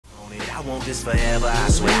I want this forever, I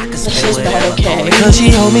swear I can spend This is not okay. Cause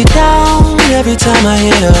she hold me down every time I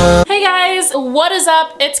hit her. Hey guys, what is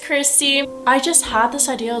up? It's Christy. I just had this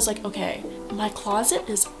idea. I was like, okay, my closet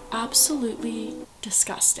is absolutely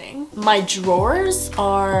disgusting. My drawers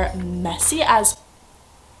are messy as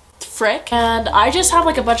frick, and I just have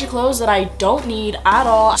like a bunch of clothes that I don't need at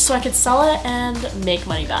all, so I could sell it and make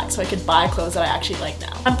money back so I could buy clothes that I actually like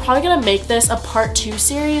now. I'm probably gonna make this a part 2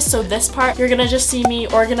 series, so this part you're gonna just see me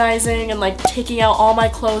organizing and like taking out all my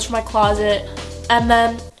clothes from my closet, and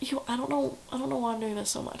then I don't know why I'm doing this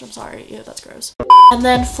so much. I'm sorry. Ew, that's gross. And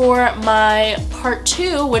then for my part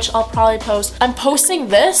 2, which I'll probably post, I'm posting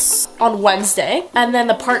this on Wednesday, and then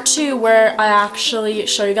the part 2 where I actually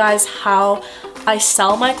show you guys how I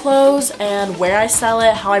sell my clothes and where I sell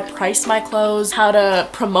it, how I price my clothes, how to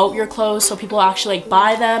promote your clothes so people actually like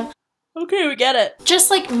buy them. Okay, we get it. Just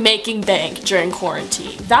like making bank during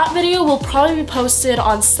quarantine. That video will probably be posted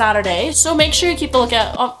on Saturday, so make sure you keep the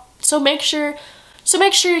lookout. So make sure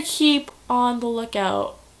you keep on the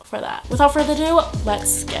lookout for that. Without further ado,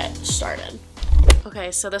 let's get started. Okay,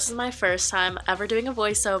 so this is my first time ever doing a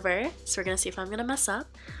voiceover, so we're gonna see if I'm gonna mess up.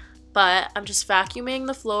 But I'm just vacuuming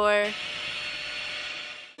the floor.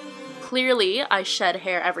 Clearly, I shed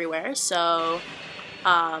hair everywhere, so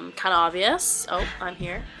kind of obvious. Oh, I'm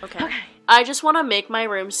here. Okay. I just want to make my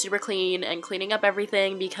room super clean and cleaning up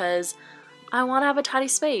everything because I want to have a tidy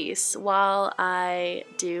space while I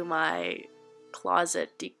do my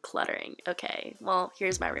closet decluttering. Okay, well,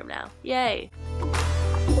 here's my room now. Yay!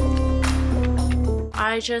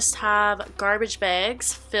 I just have garbage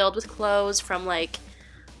bags filled with clothes from like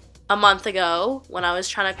a month ago when I was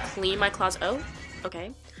trying to clean my closet. Oh,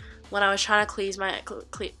 okay. When I was trying to clean my,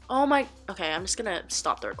 okay, I'm just gonna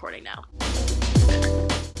stop the recording now.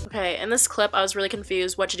 Okay, in this clip, I was really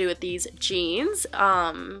confused what to do with these jeans.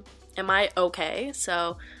 Am I okay?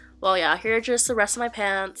 So, well, yeah, here are just the rest of my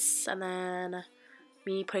pants, and then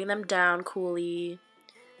me putting them down coolly,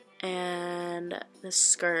 and this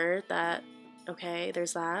skirt that, okay,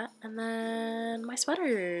 there's that, and then my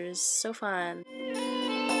sweaters, so fun.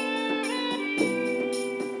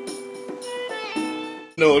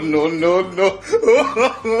 No, no, no, no.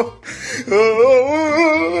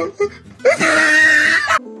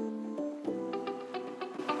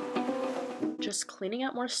 Just cleaning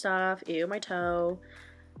up more stuff. Ew, my toe.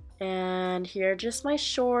 And here are just my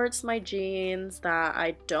shorts, my jeans that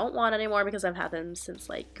I don't want anymore because I've had them since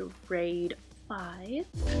like grade 5.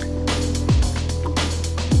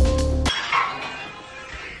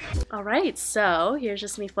 Alright, so here's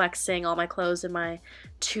just me flexing all my clothes in my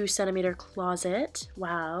 2-centimeter closet.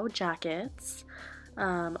 Wow, jackets.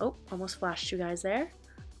 Oh, almost flashed you guys there.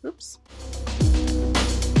 Oops.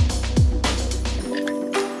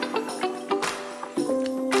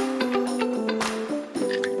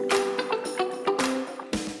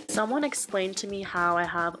 Someone explained to me how I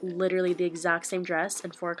have literally the exact same dress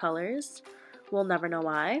in 4 colors. We'll never know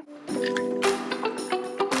why.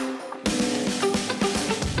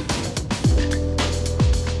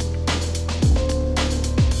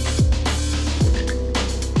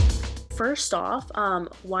 First off,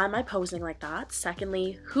 why am I posing like that?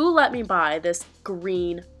 Secondly, who let me buy this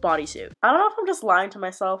green bodysuit? I don't know if I'm just lying to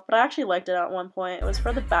myself, but I actually liked it at one point. It was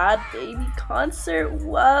for the Bad Baby concert.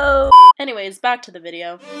 Whoa. Anyways, back to the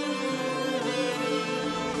video.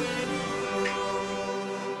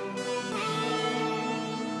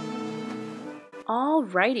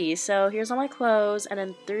 Alrighty, so here's all my clothes, and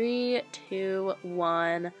in 3, 2,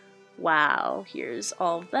 1. Wow, here's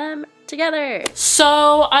all of them together.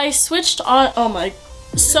 So I switched on,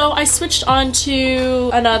 I switched on to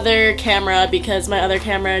another camera because my other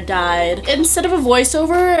camera died. Instead of a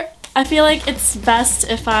voiceover, I feel like it's best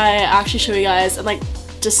if I actually show you guys and like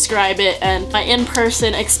describe it and my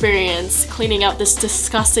in-person experience cleaning out this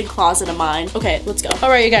disgusting closet of mine. Okay, let's go.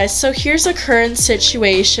 Alright, you guys, so here's the current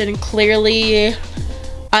situation. Clearly,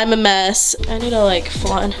 I'm a mess. I need to like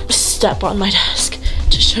full on step on my desk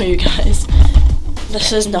to show you guys.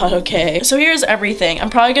 This is not okay. So here's everything. I'm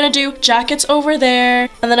probably gonna do jackets over there,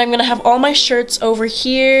 and then I'm gonna have all my shirts over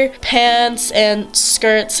here, pants and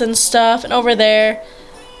skirts and stuff, and over there,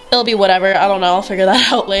 it'll be whatever. I don't know, I'll figure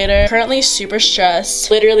that out later. Currently super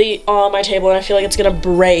stressed, literally on my table, and I feel like it's gonna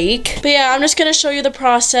break. But yeah, I'm just gonna show you the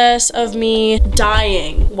process of me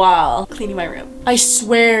dying while cleaning my room. I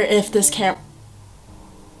swear if this okay,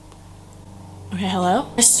 hello?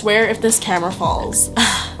 I swear if this camera falls.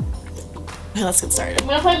 Okay, let's get started. I'm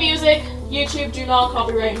gonna play music. YouTube, do not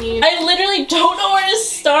copyright me. I literally don't know where to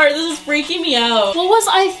start. This is freaking me out. What was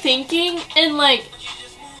I thinking in like...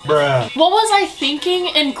 Bruh. What was I thinking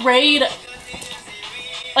in grade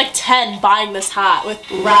like 10 buying this hat with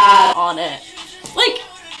rad on it. Like,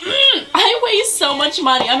 I waste so much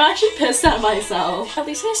money. I'm actually pissed at myself. At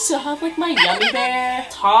least I still have like my Yummy Bear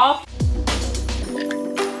top.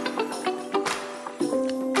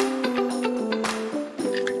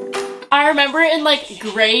 I remember in like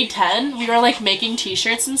grade 10, we were like making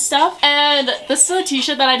t-shirts and stuff, and this is a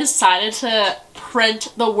t-shirt that I decided to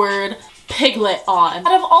print the word Piglet on.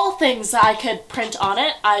 Out of all things that I could print on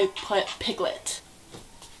it, I put Piglet.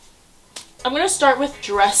 I'm gonna start with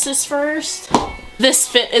dresses first. This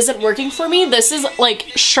fit isn't working for me. This is like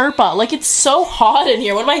Sherpa. Like, it's so hot in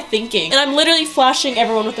here. What am I thinking? And I'm literally flashing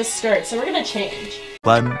everyone with this skirt, so we're gonna change.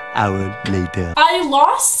 1 hour later. I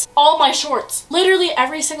lost all my shorts. Literally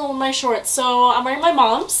every single one of my shorts. So I'm wearing my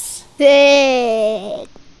mom's. Sick.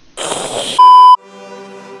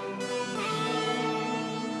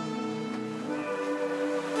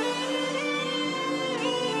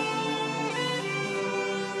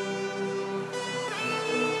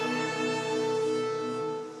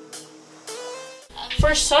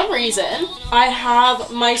 For some reason, I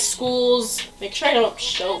have my school's, make sure I don't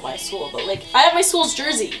show my school, but like, I have my school's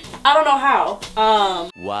jersey. I don't know how.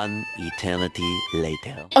 1 eternity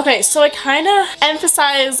later. Okay, so I kinda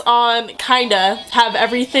emphasize on kinda have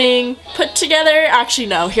everything put together. Actually,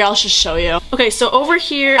 no, here, I'll just show you. Okay, so over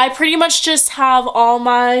here, I pretty much just have all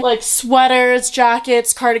my like sweaters,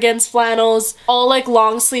 jackets, cardigans, flannels, all like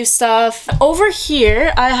long sleeve stuff. Over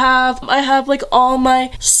here, I have like all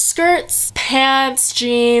my skirts, pants,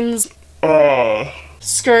 jeans,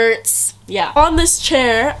 skirts. Yeah. On this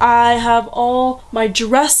chair, I have all my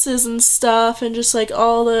dresses and stuff and just like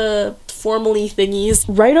all the formally thingies.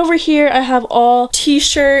 Right over here, I have all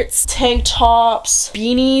t-shirts, tank tops,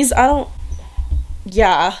 beanies.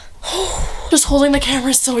 Yeah. Just holding the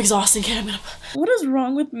camera is so exhausting. Okay, what is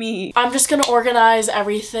wrong with me? I'm just gonna organize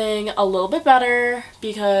everything a little bit better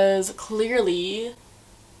because clearly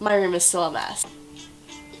my room is still a mess.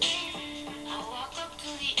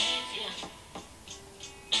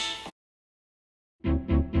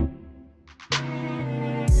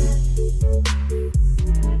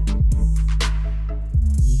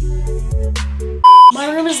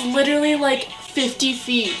 My room is literally like 50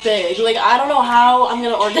 feet big. Like, I don't know how I'm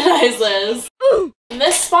gonna organize this. In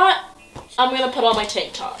this spot, I'm gonna put all my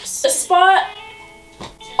tank tops. This spot,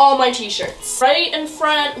 all my t-shirts. Right in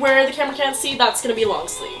front where the camera can't see, that's gonna be long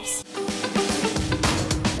sleeves.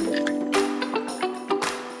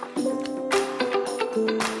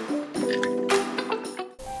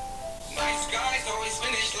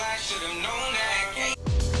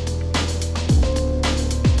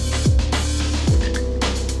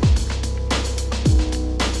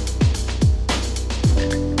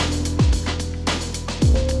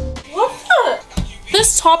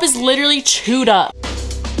 This top is literally chewed up.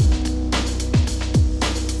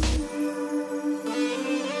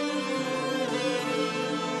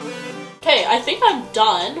 Okay, I think I'm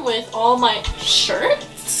done with all my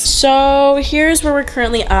shirts. So here's where we're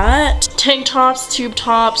currently at. Tank tops, tube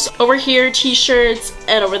tops, over here t-shirts,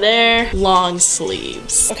 and over there long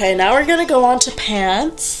sleeves. Okay, now we're gonna go on to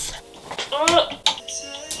pants. Look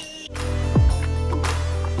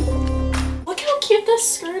how cute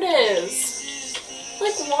this skirt is.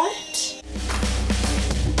 Like, what?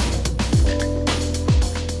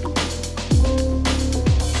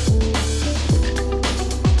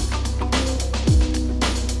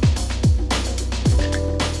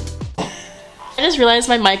 I just realized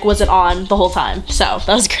my mic wasn't on the whole time, so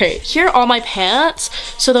that was great. Here are all my pants.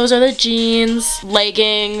 So those are the jeans,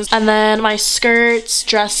 leggings, and then my skirts,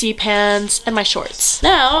 dressy pants, and my shorts.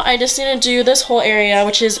 Now, I just need to do this whole area,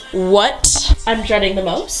 which is what I'm dreading the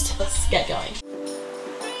most. Let's get going.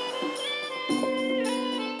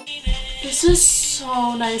 This is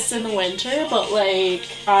so nice in the winter, but like,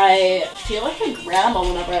 I feel like a grandma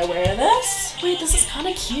whenever I wear this. Wait, this is kind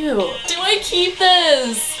of cute. Do I keep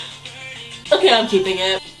this? Okay, I'm keeping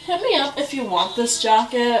it. Hit me up if you want this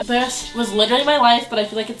jacket. This was literally my life, but I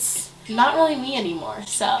feel like it's not really me anymore.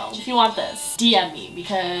 So, if you want this, DM me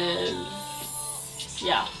because,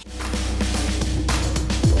 yeah.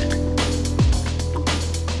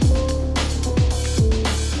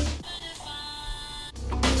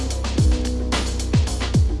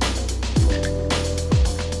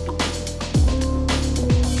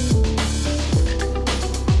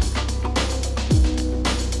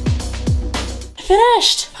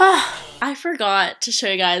 Finished! I forgot to show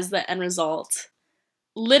you guys the end result.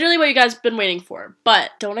 Literally what you guys have been waiting for,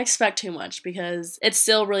 but don't expect too much because it's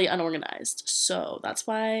still really unorganized. So that's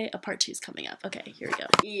why a part 2 is coming up. Okay, here we go.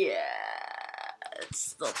 it's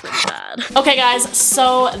still pretty bad. Okay guys,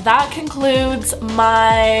 so that concludes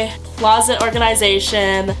my closet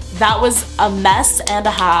organization. That was a mess and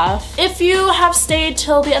a half. If you have stayed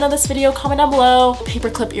till the end of this video, comment down below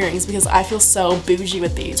paperclip earrings because I feel so bougie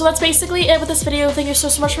with these. So that's basically it with this video. Thank you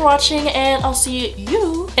so much for watching and I'll see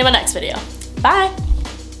you in my next video. Bye!